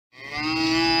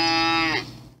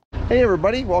Hey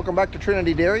everybody, welcome back to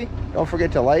Trinity Dairy. Don't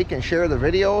forget to like and share the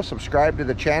video, subscribe to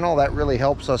the channel. That really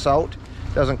helps us out.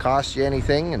 Doesn't cost you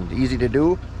anything and easy to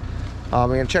do. You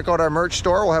can check out our merch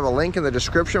store. We'll have a link in the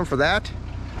description for that.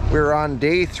 We're on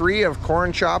day 3 of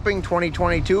corn chopping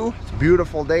 2022. It's a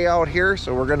beautiful day out here,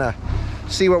 so we're gonna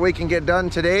see what we can get done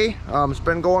today. It's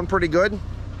been going pretty good.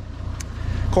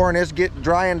 Corn is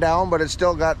drying down, but it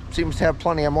still seems to have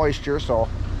plenty of moisture. So,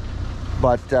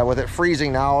 but with it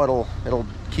freezing now, it'll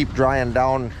keep drying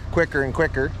down quicker and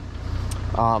quicker.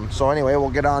 So anyway, we'll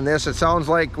get on this. It sounds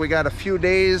like we got a few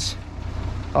days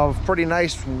of pretty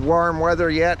nice warm weather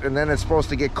yet, and then it's supposed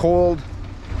to get cold.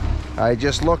 I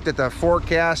just looked at the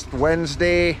forecast.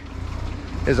 Wednesday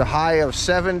is a high of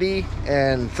 70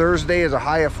 and Thursday is a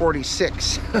high of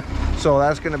 46. So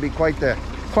that's going to be quite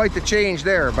the change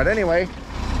there. But anyway,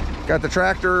 got the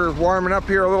tractor warming up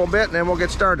here a little bit and then we'll get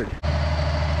started.